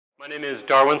My name is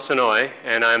Darwin Sannoy,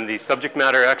 and I'm the subject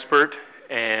matter expert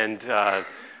and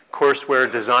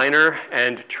courseware designer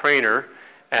and trainer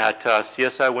at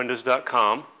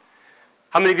CSI-Windows.com.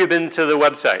 How many of you have been to the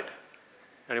website?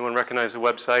 Anyone recognize the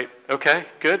website? Okay,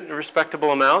 good, a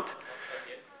respectable amount.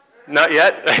 Not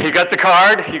yet? You got the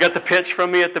card? You got the pitch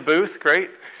from me at the booth? Great.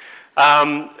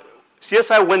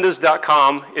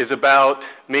 CSI-Windows.com is about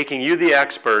making you the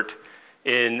expert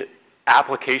in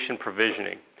application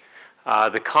provisioning.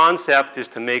 The concept is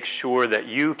to make sure that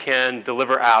you can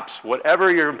deliver apps,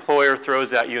 whatever your employer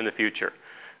throws at you in the future.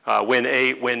 Win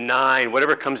 8, Win 9,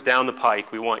 whatever comes down the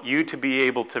pike, we want you to be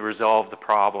able to resolve the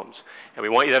problems. And we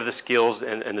want you to have the skills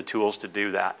and the tools to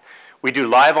do that. We do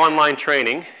live online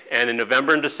training, and in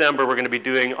November and December, we're going to be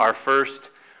doing our first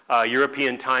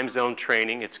European time zone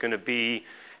training. It's going to be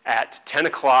at 10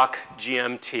 o'clock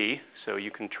GMT, so you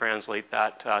can translate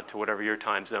that to whatever your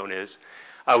time zone is.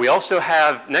 We also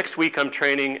have, next week I'm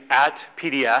training at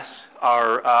PDS,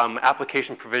 our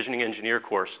application provisioning engineer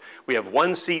course. We have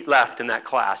one seat left in that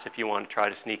class if you want to try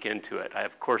to sneak into it. I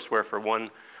have courseware for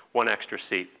one extra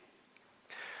seat.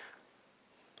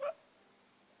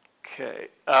 Okay,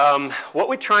 what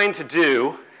we're trying to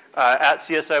do at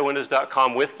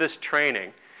CSIWindows.com with this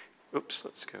training, oops,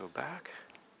 let's go back,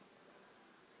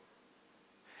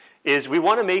 is we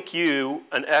want to make you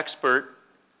an expert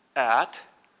at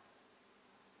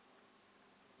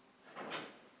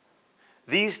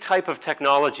these type of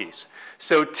technologies.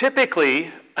 So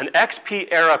typically, an XP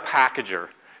era packager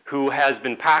who has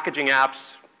been packaging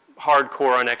apps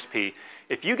hardcore on XP,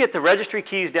 if you get the registry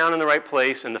keys down in the right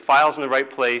place and the files in the right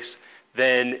place,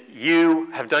 then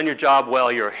you have done your job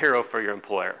well, you're a hero for your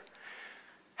employer.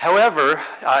 However,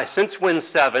 since Win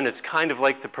 7, it's kind of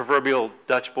like the proverbial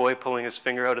Dutch boy pulling his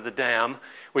finger out of the dam.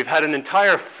 We've had an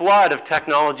entire flood of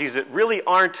technologies that really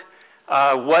aren't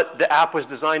what the app was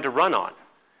designed to run on.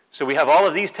 So we have all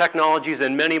of these technologies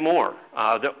and many more.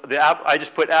 The app, I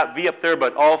just put app V up there,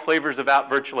 but all flavors of app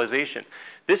virtualization.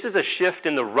 This is a shift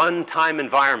in the runtime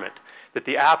environment that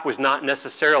the app was not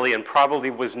necessarily and probably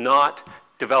was not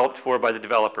developed for by the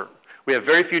developer. We have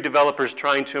very few developers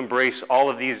trying to embrace all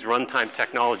of these runtime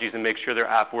technologies and make sure their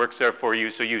app works there for you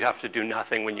so you have to do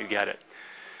nothing when you get it.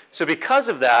 So because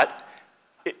of that,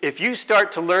 if you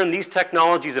start to learn these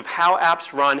technologies of how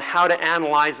apps run, how to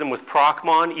analyze them with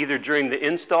Procmon, either during the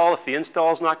install, if the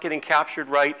install is not getting captured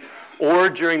right, or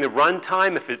during the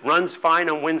runtime, if it runs fine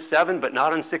on Win 7 but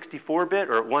not on 64-bit,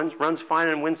 or it runs fine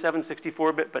on Win 7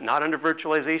 64-bit but not under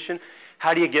virtualization,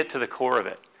 how do you get to the core of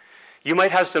it? You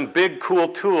might have some big, cool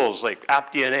tools like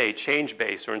AppDNA,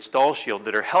 ChangeBase, or Install Shield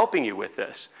that are helping you with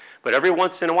this. But every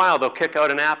once in a while, they'll kick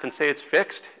out an app and say it's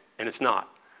fixed, and it's not.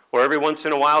 Or every once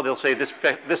in a while, they'll say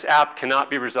this app cannot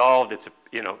be resolved. It's,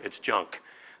 it's junk.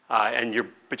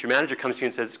 But your manager comes to you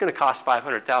and says, it's going to cost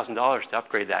 $500,000 to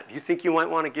upgrade that. Do you think you might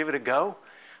want to give it a go?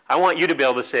 I want you to be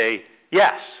able to say,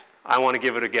 yes, I want to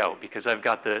give it a go because I've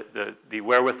got the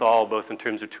wherewithal both in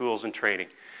terms of tools and training.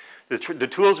 The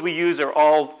tools we use are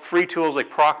all free tools like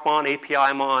Procmon,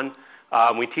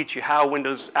 APImon. We teach you how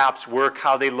Windows apps work,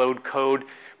 how they load code.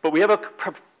 But we have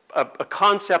a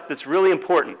concept that's really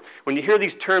important. When you hear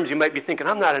these terms, you might be thinking,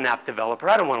 I'm not an app developer.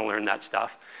 I don't want to learn that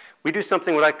stuff. We do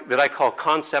something that I call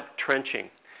concept trenching.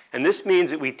 And this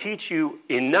means that we teach you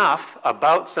enough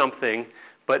about something,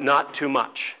 but not too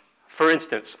much. For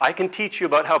instance, I can teach you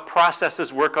about how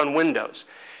processes work on Windows.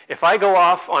 If I go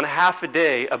off on half a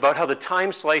day about how the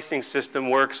time slicing system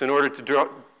works in order to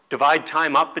divide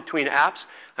time up between apps,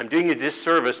 I'm doing you a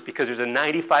disservice because there's a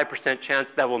 95%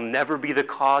 chance that will never be the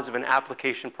cause of an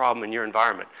application problem in your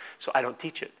environment. So I don't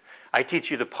teach it. I teach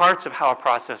you the parts of how a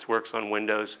process works on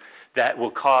Windows that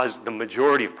will cause the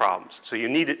majority of problems. So you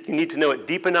need to know it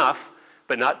deep enough,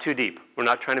 but not too deep. We're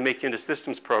not trying to make you into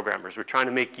systems programmers. We're trying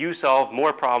to make you solve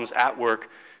more problems at work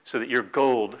so that you're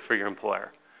gold for your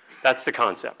employer. That's the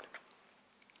concept.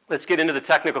 Let's get into the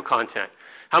technical content.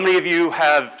 How many of you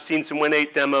have seen some Win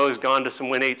 8 demos, gone to some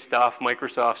Win 8 stuff,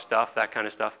 Microsoft stuff, that kind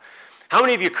of stuff? How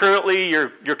many of you currently,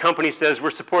 your company says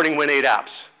we're supporting Win 8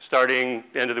 apps starting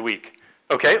the end of the week?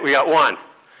 Okay, we got one.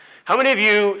 How many of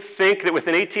you think that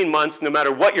within 18 months, no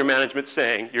matter what your management's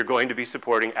saying, you're going to be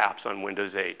supporting apps on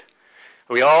Windows 8?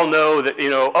 We all know that,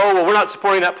 oh, well, we're not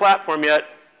supporting that platform yet.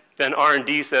 Then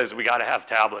R&D says we got to have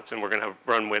tablets and we're going to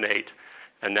run Win 8.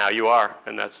 And now you are,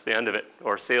 and that's the end of it.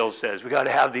 Or sales says, we got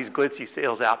to have these glitzy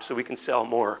sales apps so we can sell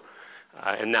more.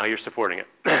 And now you're supporting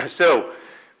it. So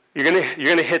you're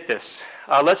gonna hit this.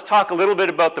 Let's talk a little bit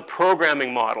about the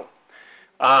programming model.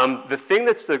 The thing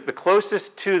that's the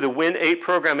closest to the Win 8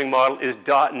 programming model is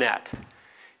 .NET.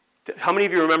 How many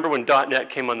of you remember when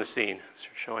 .NET came on the scene? It's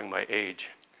showing my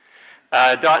age.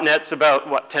 .NET's about,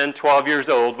 what, 10, 12 years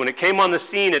old. When it came on the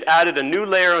scene, it added a new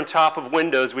layer on top of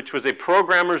Windows, which was a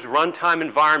programmer's runtime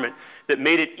environment that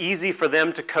made it easy for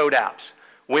them to code apps.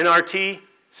 WinRT,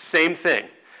 same thing.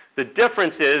 The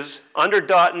difference is, under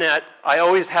 .NET, I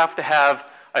always have to have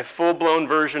a full-blown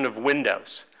version of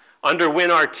Windows. Under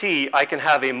WinRT, I can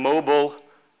have a mobile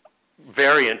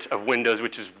variant of Windows,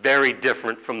 which is very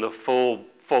different from the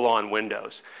full-on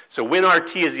Windows. So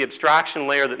WinRT is the abstraction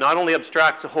layer that not only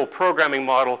abstracts the whole programming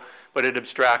model, but it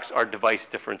abstracts our device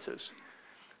differences.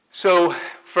 So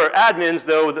for admins,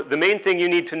 though, the main thing you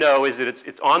need to know is that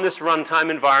it's on this runtime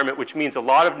environment, which means a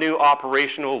lot of new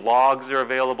operational logs are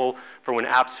available for when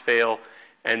apps fail.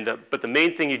 But the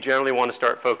main thing you generally want to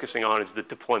start focusing on is the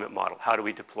deployment model. How do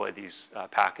we deploy these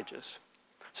packages?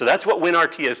 So that's what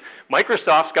WinRT is.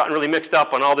 Microsoft's gotten really mixed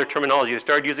up on all their terminology. They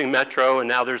started using Metro, and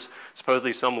now there's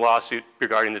supposedly some lawsuit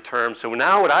regarding the term. So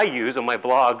now what I use on my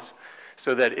blogs,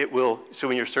 so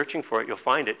when you're searching for it, you'll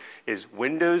find it, is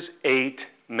Windows 8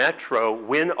 Metro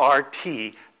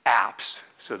WinRT apps,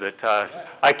 so that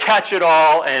I catch it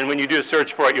all, and when you do a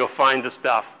search for it, you'll find the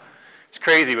stuff. It's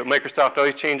crazy, but Microsoft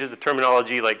always changes the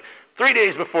terminology like 3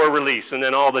 days before release, and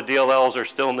then all the DLLs are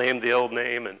still named the old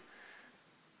name. And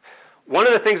one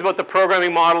of the things about the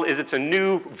programming model is it's a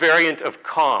new variant of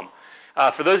COM.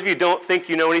 For those of you who don't think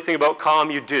you know anything about COM,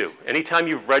 you do. Anytime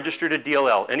you've registered a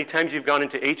DLL, anytime you've gone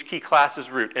into HKey classes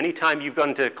root, anytime you've gone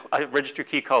into a register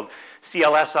key called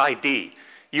CLSID,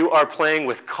 you are playing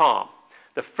with COM.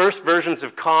 The first versions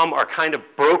of COM are kind of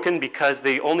broken because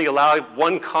they only allow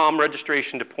one COM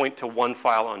registration to point to one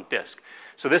file on disk.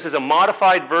 So this is a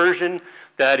modified version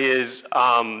that is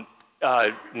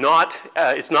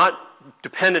it's not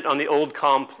dependent on the old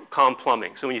COM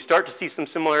plumbing. So when you start to see some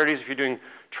similarities, if you're doing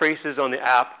traces on the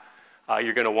app,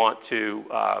 you're going to want to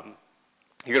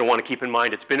keep in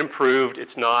mind it's been improved.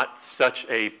 It's not such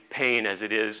a pain as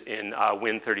it is in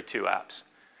Win32 apps.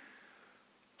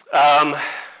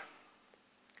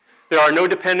 There are no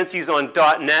dependencies on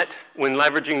 .NET when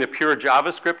leveraging the pure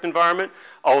JavaScript environment,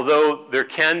 although there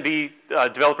can be,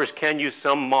 developers can use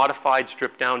some modified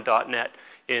stripped down .NET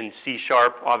in C#,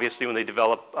 obviously when they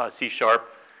develop C#.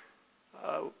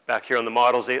 Back here on the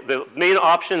models, the main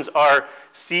options are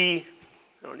C,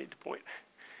 I don't need to point,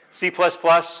 C++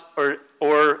 or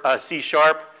C#,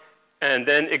 and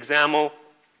then XAML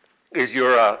is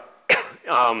your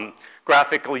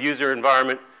graphical user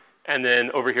environment, and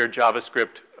then over here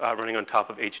JavaScript running on top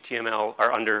of HTML,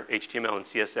 or under HTML and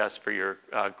CSS for your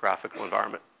graphical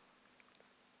environment.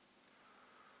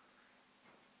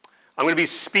 I'm going to be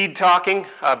speed talking.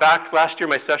 Back last year,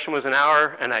 my session was an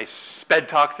hour, and I sped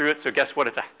talked through it. So guess what?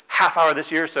 It's a half hour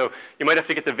this year, so you might have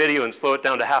to get the video and slow it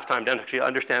down to halftime to actually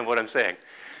understand what I'm saying.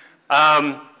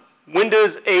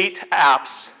 Windows 8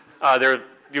 apps.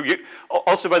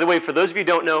 Also, by the way, for those of you who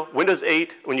don't know, Windows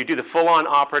 8, when you do the full-on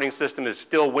operating system, is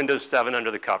still Windows 7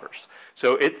 under the covers.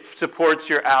 So it supports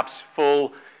your apps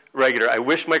full regular. I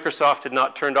wish Microsoft had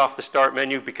not turned off the start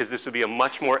menu because this would be a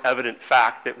much more evident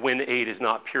fact that Win 8 is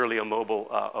not purely a mobile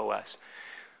OS.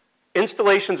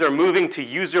 Installations are moving to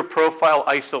user profile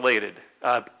isolated,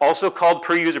 also called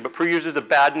per user, but per user is a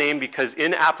bad name because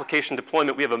in application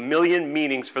deployment we have a million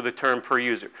meanings for the term per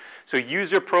user. So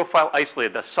user profile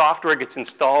isolated, the software gets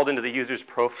installed into the user's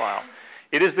profile.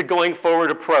 It is the going forward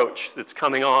approach that's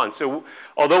coming on. So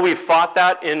although we've fought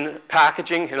that in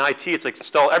packaging and IT, it's like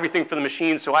install everything for the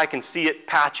machine so I can see it,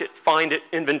 patch it, find it,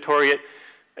 inventory it.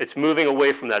 It's moving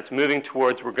away from that. It's moving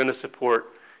towards we're going to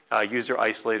support user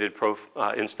isolated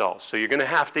installs. So you're going to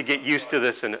have to get used to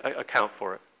this and account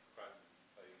for it.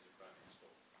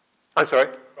 I'm sorry?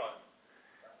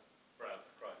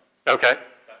 Okay.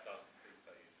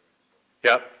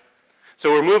 Yep.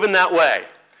 So we're moving that way.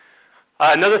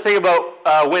 Another thing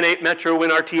about Win 8 Metro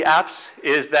WinRT apps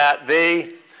is that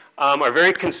they are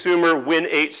very consumer Win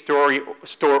 8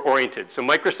 store oriented. So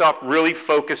Microsoft really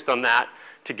focused on that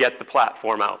to get the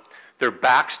platform out. They're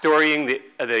backstorying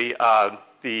the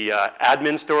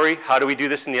admin story. How do we do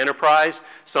this in the enterprise?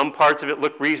 Some parts of it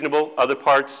look reasonable. Other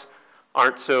parts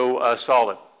aren't so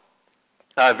solid.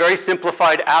 Very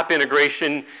simplified app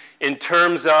integration in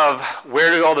terms of where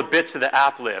do all the bits of the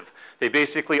app live. They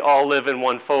basically all live in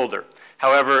one folder.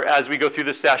 However, as we go through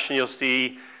the session, you'll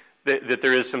see that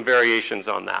there is some variations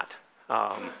on that.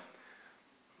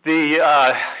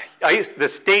 The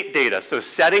state data, so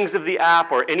settings of the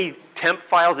app or any temp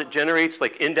files it generates,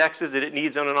 like indexes that it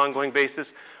needs on an ongoing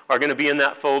basis, are going to be in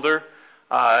that folder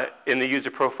in the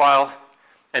user profile.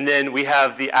 And then we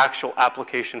have the actual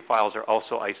application files are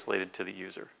also isolated to the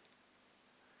user.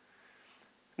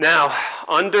 Now,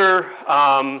 under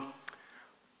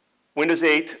Windows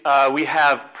 8, we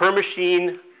have per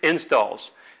machine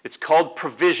installs. It's called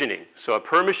provisioning. So a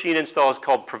per machine install is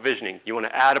called provisioning. You want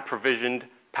to add a provisioned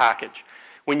package.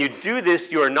 When you do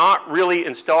this, you are not really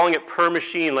installing it per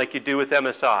machine like you do with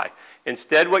MSI.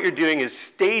 Instead, what you're doing is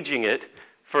staging it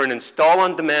for an install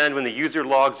on demand when the user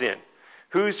logs in.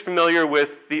 Who's familiar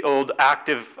with the old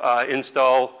active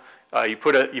install?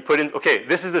 Okay,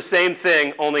 this is the same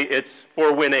thing, only it's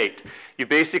for Win8. You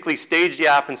basically stage the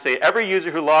app and say, every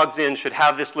user who logs in should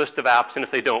have this list of apps, and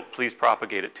if they don't, please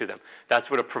propagate it to them.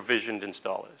 That's what a provisioned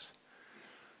install is.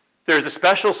 There's a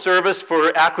special service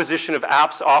for acquisition of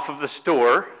apps off of the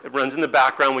store. It runs in the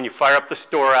background. When you fire up the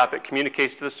store app, it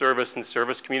communicates to the service, and the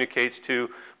service communicates to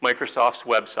Microsoft's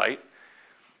website.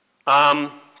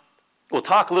 We'll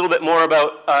talk a little bit more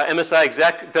about MSI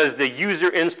Exec does the user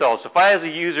install. So if I, as a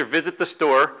user, visit the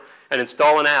store and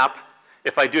install an app,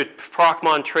 if I do a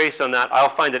procmon trace on that, I'll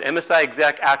find that MSI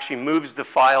Exec actually moves the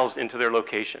files into their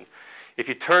location. If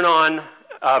you turn on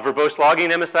verbose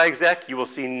logging in MSI Exec, you will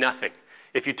see nothing.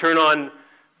 If you turn on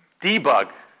debug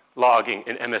logging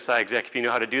in MSI Exec, if you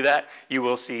know how to do that, you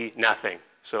will see nothing.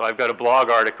 So I've got a blog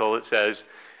article that says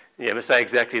the MSI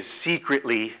Exec is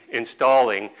secretly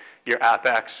installing your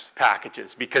AppX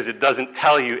packages because it doesn't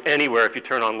tell you anywhere if you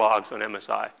turn on logs on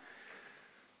MSI.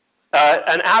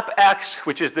 An AppX,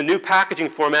 which is the new packaging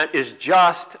format, is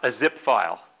just a zip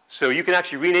file. So you can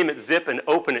actually rename it zip and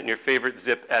open it in your favorite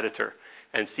zip editor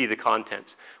and see the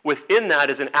contents. Within that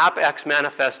is an AppX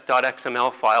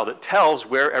manifest.xml file that tells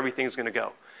where everything's going to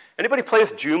go. Anybody play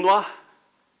with Joomla?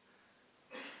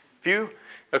 Few?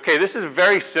 Okay, this is a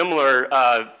very similar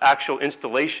actual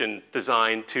installation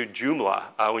design to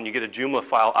Joomla. When you get a Joomla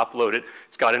file uploaded,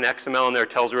 it's got an XML in there,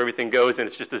 tells where everything goes, and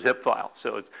it's just a zip file.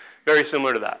 So it's very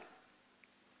similar to that.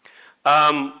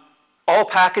 All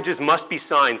packages must be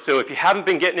signed. So if you haven't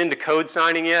been getting into code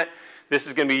signing yet, this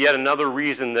is going to be yet another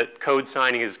reason that code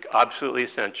signing is absolutely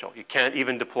essential. You can't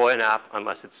even deploy an app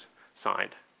unless it's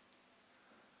signed.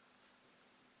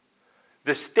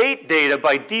 The state data,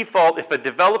 by default, if a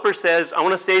developer says, I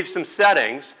want to save some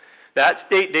settings, that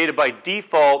state data by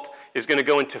default is going to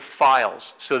go into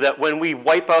files so that when we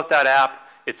wipe out that app,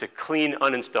 it's a clean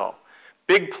uninstall.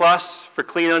 Big plus for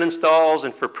clean uninstalls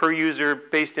and for per user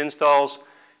based installs.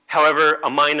 However, a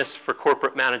minus for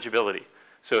corporate manageability.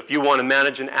 So if you want to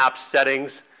manage an app's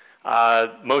settings,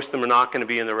 most of them are not going to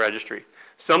be in the registry.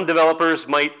 Some developers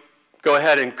might go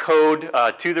ahead and code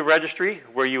to the registry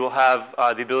where you will have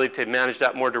the ability to manage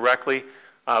that more directly,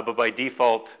 but by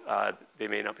default, they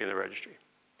may not be in the registry.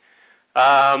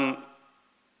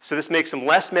 So this makes them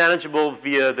less manageable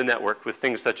via the network with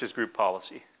things such as group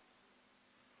policy.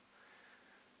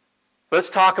 Let's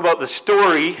talk about the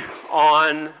story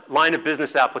on line of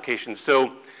business applications.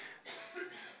 So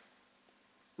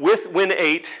with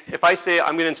Win8, if I say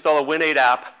I'm going to install a Win8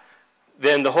 app,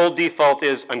 then the whole default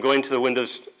is I'm going to the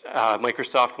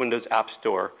Microsoft Windows App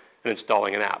Store and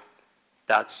installing an app.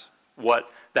 That's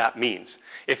what that means.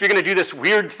 If you're going to do this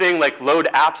weird thing like load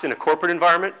apps in a corporate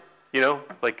environment, you know,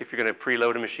 like if you're going to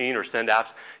preload a machine or send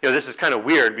apps, you know, this is kind of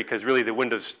weird because really the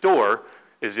Windows Store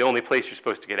is the only place you're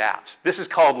supposed to get apps. This is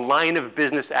called line of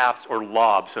business apps or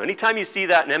LOB. So anytime you see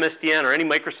that in MSDN or any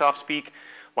Microsoft speak,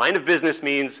 line of business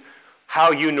means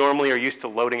how you normally are used to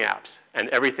loading apps, and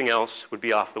everything else would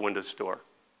be off the Windows Store.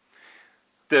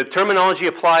 The terminology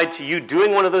applied to you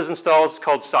doing one of those installs is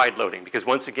called side loading, because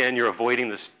once again, you're avoiding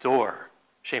the store.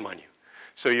 Shame on you.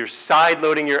 So you're side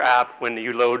loading your app when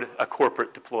you load a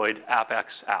corporate deployed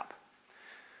AppX app.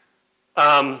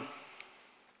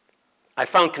 I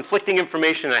found conflicting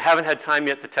information. I haven't had time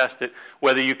yet to test it,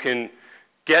 whether you can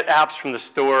get apps from the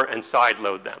store and side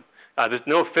load them. There's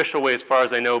no official way as far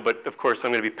as I know, but of course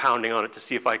I'm going to be pounding on it to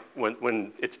see if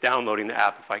when it's downloading the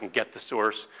app, if I can get the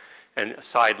source and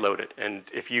side load it. And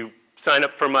if you sign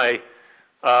up for my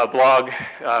blog,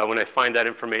 when I find that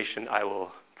information, I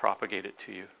will propagate it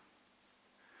to you.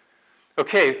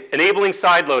 Okay, enabling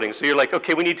side loading. So you're like,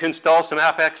 okay, we need to install some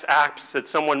AppX apps that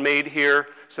someone made here,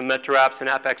 some Metro apps and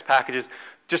AppX packages.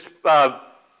 Just on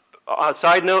a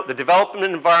side note, the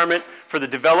development environment for the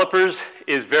developers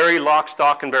is very lock,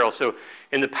 stock, and barrel. So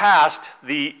in the past,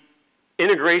 the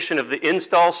integration of the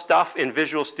install stuff in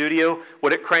Visual Studio,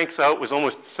 what it cranks out was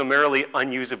almost summarily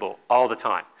unusable all the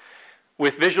time.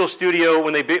 With Visual Studio,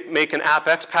 when they make an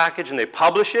AppX package and they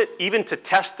publish it, even to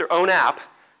test their own app,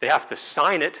 they have to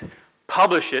sign it,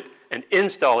 publish it, and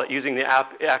install it using the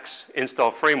AppX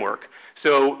install framework.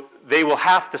 So they will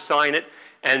have to sign it,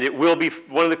 and it will be,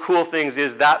 one of the cool things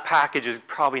is that package is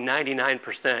probably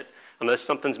 99%, unless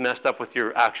something's messed up with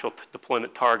your actual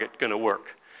deployment target, going to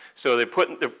work. So they put,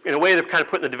 in a way, they're kind of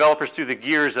putting the developers through the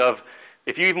gears of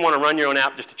If you even want to run your own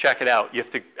app just to check it out, you have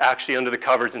to actually, under the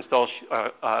covers, install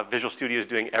Visual Studio's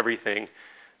doing everything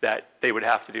that they would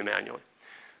have to do manually.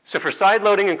 So for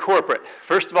sideloading in corporate,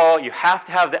 first of all, you have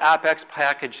to have the AppX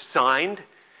package signed.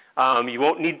 You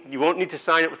won't need to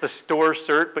sign it with a store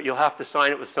cert, but you'll have to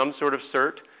sign it with some sort of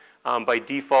cert. By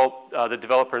default, the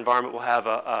developer environment will have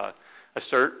a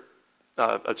cert,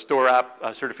 a store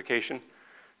app certification.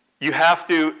 You have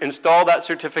to install that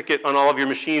certificate on all of your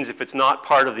machines if it's not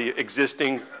part of the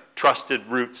existing trusted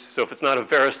routes. So if it's not a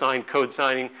VeriSign code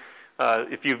signing,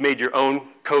 if you've made your own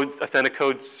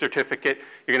Authenticode certificate,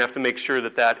 you're going to have to make sure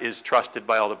that that is trusted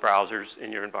by all the browsers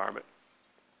in your environment.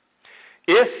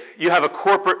 If you have a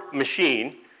corporate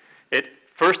machine, it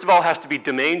first of all has to be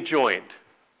domain joined.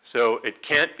 So it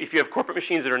can't, if you have corporate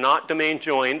machines that are not domain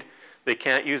joined, they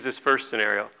can't use this first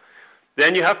scenario.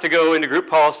 Then you have to go into group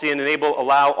policy and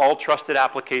allow all trusted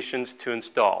applications to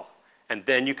install. And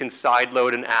then you can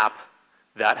sideload an app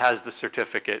that has the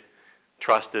certificate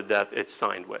trusted that it's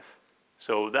signed with.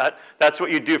 So that's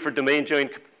what you do for domain joined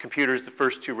computers, the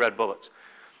first two red bullets.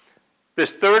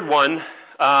 This third one,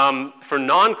 for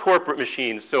non-corporate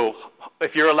machines, so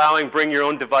if you're allowing bring your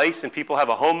own device and people have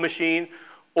a home machine,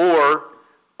 or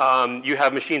you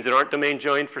have machines that aren't domain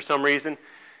joined for some reason,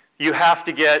 you have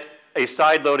to get a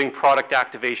sideloading product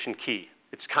activation key.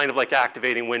 It's kind of like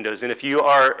activating Windows. And if you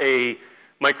are a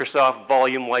Microsoft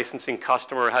volume licensing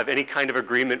customer or have any kind of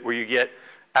agreement where you get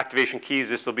activation keys,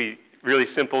 this will be really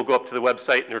simple. Go up to the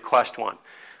website and request one.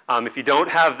 If you don't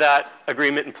have that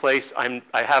agreement in place, I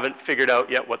haven't figured out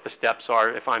yet what the steps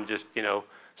are. If I'm just,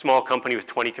 small company with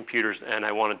 20 computers and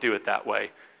I want to do it that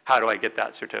way, how do I get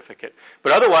that certificate?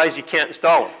 But otherwise, you can't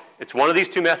install them. It's one of these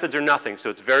two methods or nothing,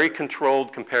 so it's very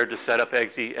controlled compared to setup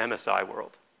exe MSI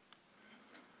world.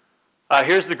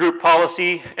 Here's the group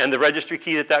policy and the registry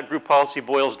key that group policy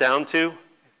boils down to.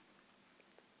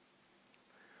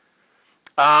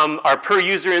 Our per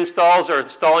user installs are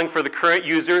installing for the current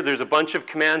user. There's a bunch of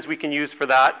commands we can use for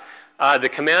that. The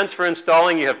commands for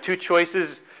installing, you have two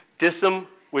choices. DISM,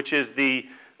 which is the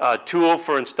tool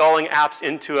for installing apps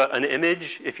into an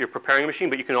image if you're preparing a machine,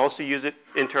 but you can also use it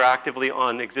interactively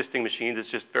on existing machines. It's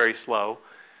just very slow.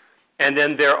 And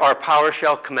then there are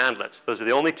PowerShell commandlets. Those are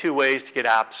the only two ways to get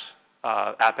apps,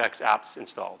 AppX apps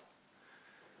installed.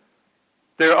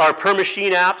 There are per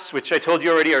machine apps, which I told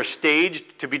you already are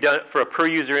staged to be done for a per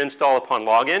user install upon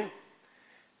login.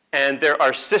 And there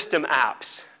are system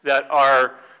apps that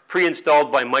are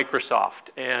pre-installed by Microsoft.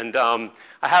 And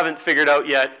I haven't figured out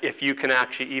yet if you can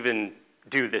actually even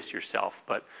do this yourself.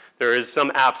 But there is some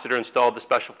apps that are installed, the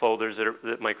special folders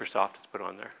that Microsoft has put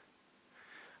on there.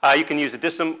 You can use the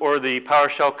DISM or the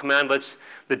PowerShell commandlets.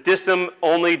 The DISM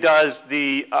only does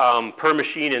the per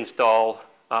machine install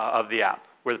of the app,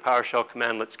 where the PowerShell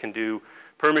commandlets can do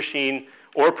per machine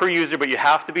or per user, but you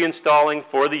have to be installing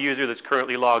for the user that's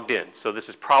currently logged in. So this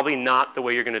is probably not the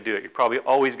way you're going to do it. You're probably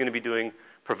always going to be doing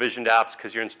provisioned apps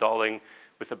because you're installing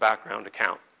with a background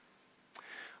account.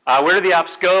 Where do the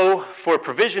apps go? For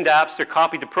provisioned apps, they're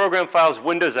copied to program files,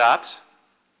 Windows apps.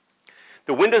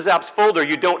 The Windows apps folder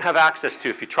you don't have access to.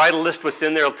 If you try to list what's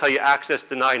in there, it'll tell you access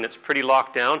denied, and it's pretty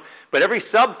locked down. But every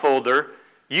subfolder,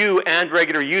 you and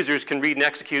regular users can read and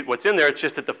execute what's in there. It's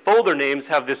just that the folder names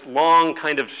have this long,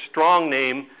 kind of strong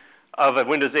name of a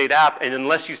Windows 8 app, and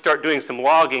unless you start doing some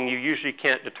logging, you usually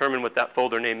can't determine what that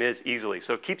folder name is easily.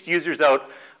 So it keeps users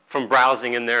out from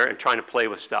browsing in there and trying to play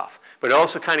with stuff. But it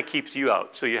also kind of keeps you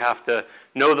out. So you have to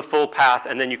know the full path,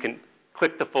 and then you can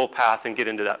click the full path and get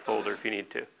into that folder if you need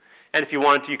to. And if you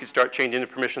wanted to, you could start changing the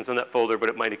permissions on that folder, but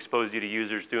it might expose you to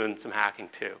users doing some hacking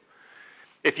too.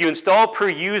 If you install per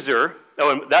user,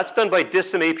 and that's done by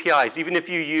DISM APIs. Even if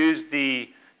you use the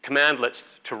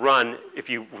commandlets to run, if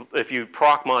you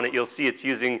procmon it, you'll see it's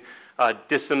using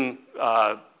DISM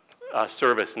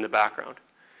service in the background.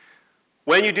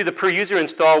 When you do the per user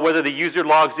install, whether the user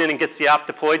logs in and gets the app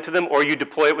deployed to them, or you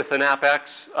deploy it with an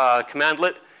AppX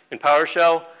commandlet in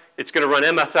PowerShell, it's going to run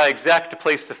MSI exec to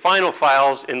place the final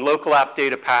files in local app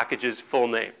data packages full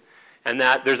name. And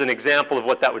there's an example of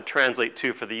what that would translate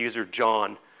to for the user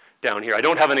John down here. I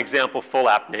don't have an example full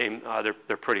app name.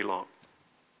 They're pretty long.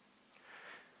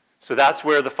 So that's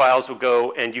where the files will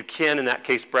go, and you can, in that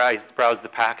case, browse the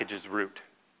packages root.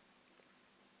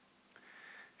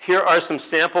 Here are some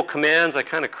sample commands. I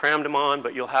kind of crammed them on,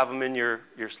 but you'll have them in your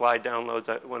slide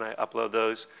downloads when I upload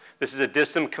those. This is a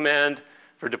DISM command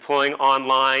for deploying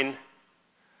online,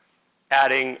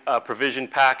 adding a provision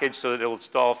package so that it'll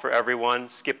install for everyone.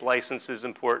 Skip license is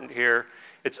important here.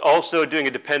 It's also doing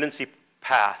a dependency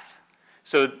path.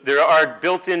 So there are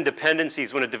built-in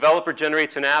dependencies. When a developer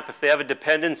generates an app, if they have a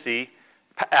dependency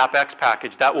appx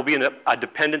package, that will be in a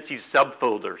dependencies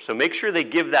subfolder. So make sure they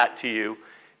give that to you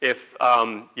if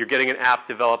you're getting an app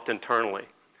developed internally.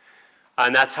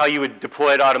 And that's how you would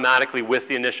deploy it automatically with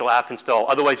the initial app install.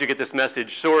 Otherwise, you get this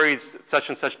message, sorry, such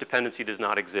and such dependency does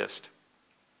not exist.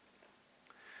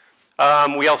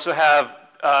 We also have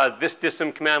this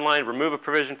dism command line, remove a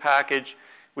provision package.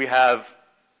 We have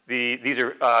these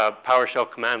are PowerShell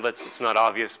commandlets. It's not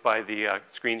obvious by the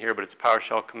screen here, but it's a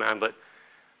PowerShell commandlet.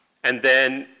 And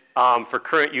then for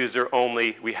current user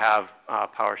only, we have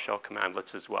PowerShell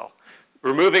commandlets as well.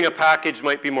 Removing a package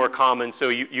might be more common. So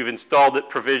you've installed it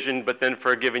provisioned, but then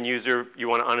for a given user, you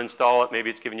want to uninstall it. Maybe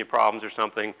it's giving you problems or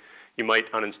something. You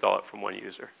might uninstall it from one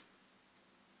user.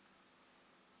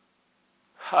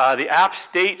 The app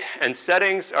state and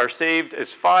settings are saved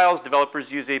as files.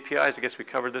 Developers use APIs. I guess we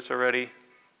covered this already.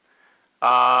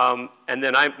 And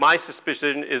then my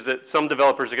suspicion is that some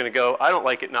developers are going to go, I don't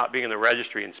like it not being in the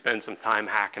registry, and spend some time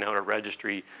hacking out a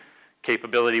registry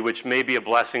capability, which may be a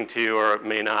blessing to you or it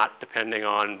may not, depending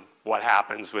on what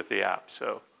happens with the app.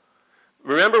 So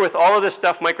remember, with all of this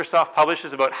stuff Microsoft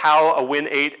publishes about how a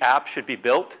Win8 app should be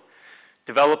built,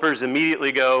 developers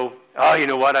immediately go, oh, you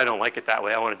know what, I don't like it that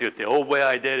way. I want to do it the old way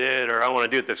I did it, or I want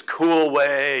to do it this cool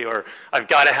way, or I've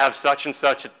got to have such and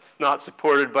such. It's not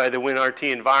supported by the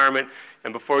WinRT environment.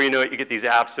 And before you know it, you get these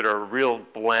apps that are a real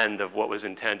blend of what was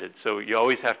intended. So you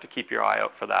always have to keep your eye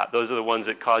out for that. Those are the ones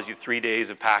that cause you 3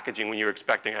 days of packaging when you're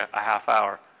expecting a half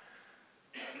hour.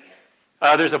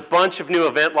 There's a bunch of new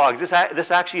event logs.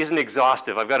 This actually isn't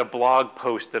exhaustive. I've got a blog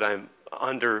post that I'm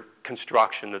under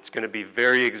construction that's going to be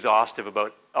very exhaustive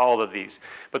about all of these.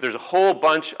 But there's a whole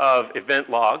bunch of event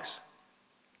logs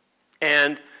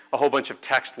and a whole bunch of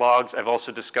text logs. I've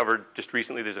also discovered just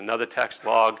recently there's another text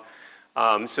log.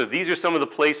 So these are some of the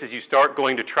places you start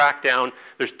going to track down.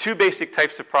 There's two basic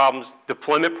types of problems,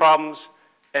 deployment problems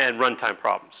and runtime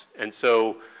problems. And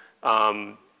so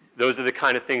those are the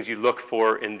kind of things you look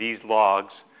for in these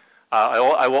logs.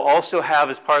 I will also have,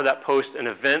 as part of that post, an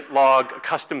event log, a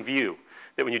custom view,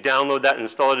 that when you download that and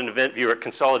install it in Event Viewer, it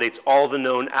consolidates all the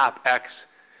known AppX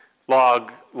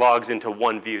logs into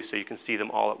one view, so you can see them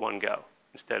all at one go,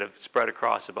 instead of spread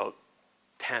across about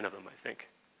 10 of them, I think.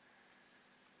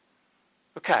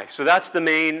 Okay, so that's the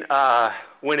main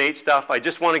Win8 stuff. I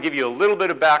just want to give you a little bit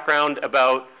of background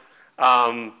about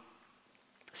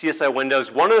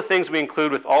CSI-Windows. One of the things we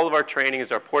include with all of our training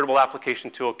is our portable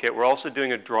application toolkit. We're also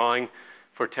doing a drawing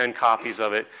for 10 copies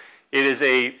of it. It is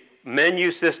a menu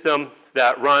system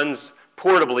that runs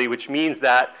portably, which means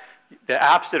that the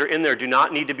apps that are in there do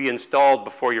not need to be installed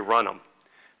before you run them.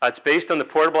 It's based on the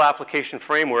Portable Application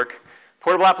Framework.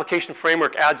 Portable Application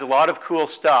Framework adds a lot of cool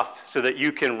stuff so that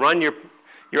you can run your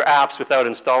apps without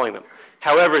installing them.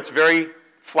 However, it's very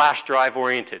flash drive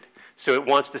oriented. So it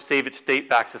wants to save its state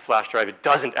back to the flash drive. It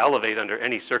doesn't elevate under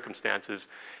any circumstances.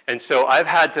 And so I've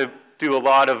had to do a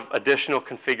lot of additional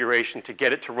configuration to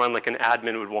get it to run like an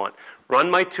admin would want.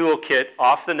 Run my toolkit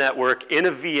off the network, in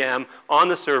a VM, on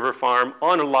the server farm,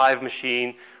 on a live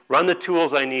machine, run the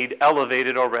tools I need,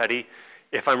 elevated already.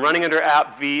 If I'm running under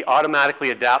AppV,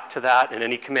 automatically adapt to that, and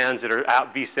any commands that are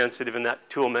AppV sensitive in that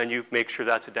tool menu, make sure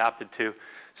that's adapted to.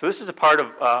 So this is a part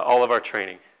of all of our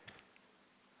training.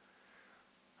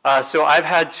 So I've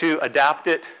had to adapt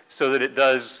it so that it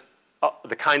does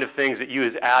the kind of things that you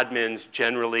as admins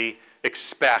generally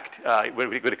expect,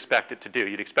 would expect it to do.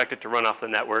 You'd expect it to run off the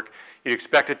network. You'd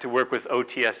expect it to work with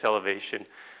OTS elevation.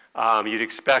 You'd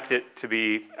expect it to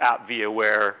be AppV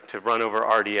aware, to run over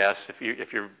RDS if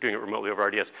you're doing it remotely over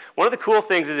RDS. One of the cool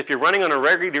things is if you're running on a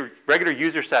regular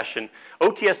user session,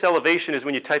 OTS elevation is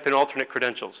when you type in alternate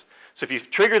credentials. So if you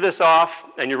trigger this off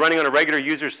and you're running on a regular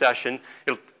user session,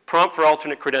 it'll prompt for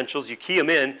alternate credentials, you key them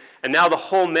in, and now the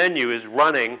whole menu is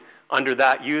running under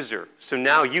that user. So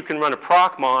now you can run a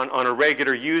procmon on a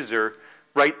regular user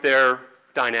right there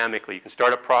dynamically. You can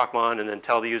start up procmon and then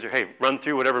tell the user, hey, run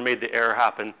through whatever made the error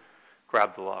happen,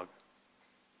 grab the log.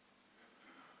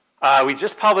 We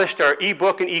just published our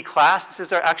ebook and e-class. This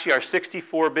is actually our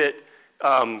 64-bit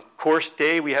course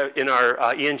day. We have in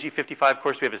our ENG 55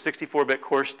 course, we have a 64-bit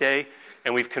course day,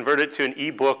 and we've converted it to an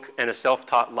ebook and a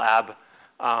self-taught lab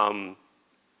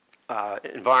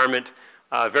environment.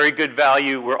 Very good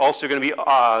value. We're also going to be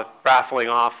raffling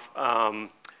off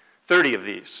 30 of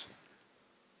these.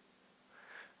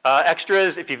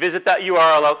 Extras, if you visit that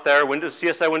URL out there,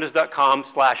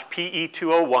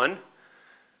 CSIWindows.com/PE201,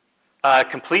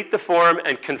 complete the form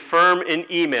and confirm in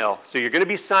email. So you're going to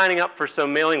be signing up for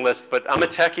some mailing list, but I'm a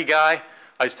techie guy.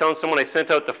 I was telling someone I sent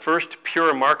out the first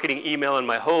pure marketing email in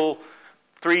my whole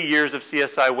 3 years of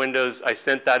CSI Windows. I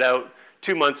sent that out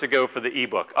 2 months ago for the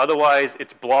ebook. Otherwise,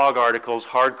 it's blog articles,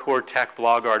 hardcore tech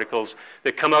blog articles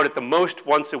that come out at the most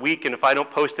once a week, and if I don't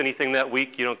post anything that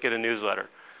week, you don't get a newsletter.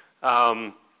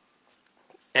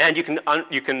 And you can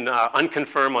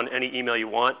unconfirm on any email you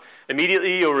want.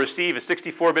 Immediately, you'll receive a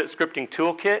 64-bit scripting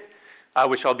toolkit,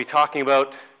 which I'll be talking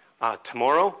about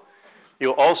tomorrow.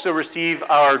 You'll also receive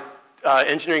our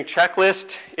engineering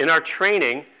checklist in our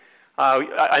training.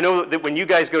 I know that when you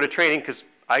guys go to training, because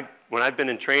when I've been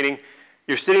in training,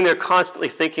 you're sitting there constantly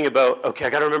thinking about, okay, I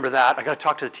got to remember that. I got to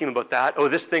talk to the team about that. Oh,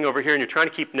 this thing over here, and you're trying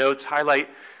to keep notes, highlight,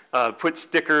 put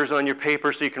stickers on your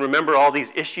paper so you can remember all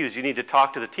these issues you need to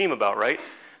talk to the team about, right?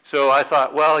 So I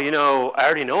thought, well, you know, I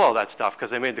already know all that stuff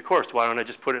because I made the course. Why don't I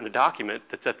just put it in a document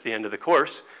that's at the end of the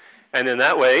course? And then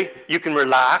that way, you can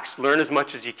relax, learn as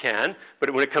much as you can,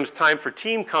 but when it comes time for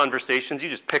team conversations, you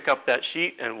just pick up that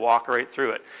sheet and walk right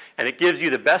through it. And it gives you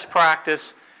the best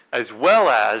practice as well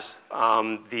as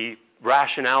the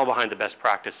rationale behind the best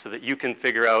practice so that you can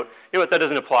figure out, you know what, that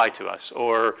doesn't apply to us,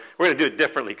 or we're going to do it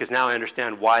differently because now I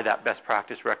understand why that best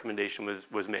practice recommendation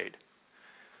was made.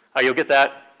 You'll get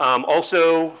that.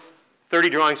 Also, 30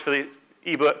 drawings for the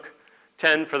ebook,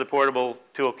 10 for the portable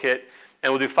toolkit,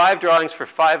 and we'll do 5 drawings for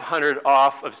 500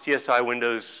 off of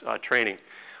CSI-Windows training.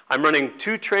 I'm running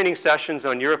 2 training sessions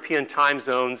on European time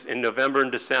zones in November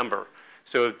and December.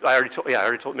 So I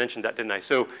already mentioned that, didn't I?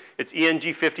 So it's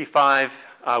ENG 55,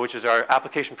 which is our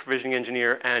application provisioning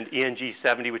engineer, and ENG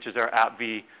 70, which is our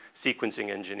AppV sequencing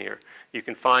engineer. You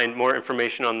can find more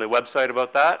information on the website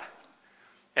about that.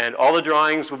 And all the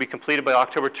drawings will be completed by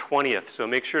October 20th. So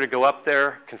make sure to go up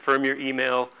there, confirm your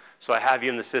email, so I have you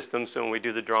in the system so when we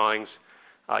do the drawings,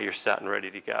 you're set and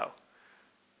ready to go.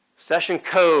 Session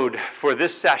code for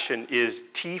this session is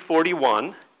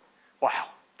T41. Wow,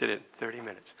 did it in 30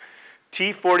 minutes.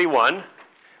 T41.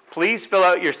 Please fill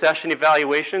out your session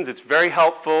evaluations. It's very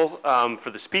helpful for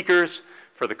the speakers,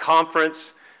 for the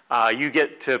conference. You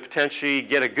get to potentially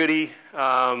get a goodie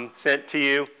sent to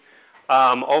you.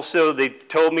 Also, they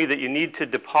told me that you need to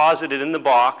deposit it in the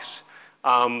box.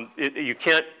 You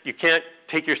can't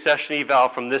take your session eval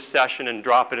from this session and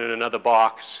drop it in another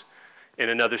box in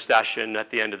another session at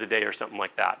the end of the day or something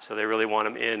like that. So they really want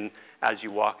them in as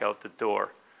you walk out the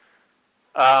door.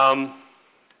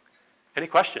 Any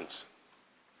questions?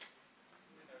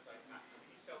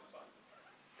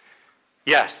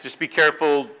 Yes, just be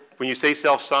careful when you say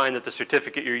self-sign that the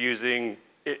certificate you're using,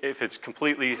 if it's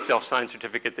completely self-signed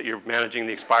certificate, that you're managing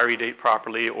the expiry date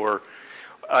properly, or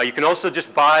you can also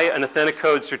just buy an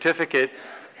Authenticode certificate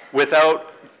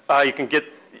without, you can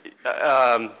get,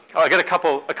 I got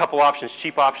a couple options,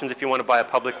 cheap options if you want to buy a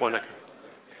public one.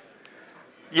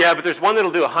 Yeah, but there's one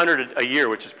that'll do 100 a year,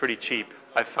 which is pretty cheap,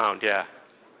 I've found, yeah.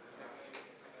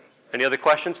 Any other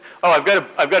questions? Oh, I've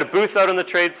got a booth out on the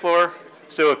trade floor,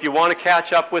 so if you want to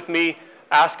catch up with me,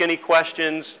 ask any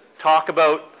questions, talk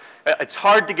about, it's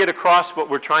hard to get across what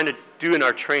we're trying to do in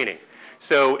our training.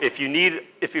 So if you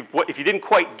didn't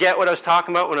quite get what I was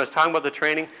talking about when I was talking about the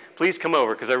training, please come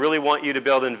over because I really want you to be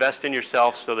able to invest in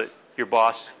yourself so that your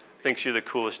boss thinks you're the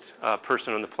coolest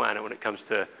person on the planet when it comes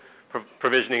to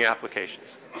provisioning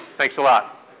applications. Thanks a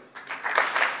lot.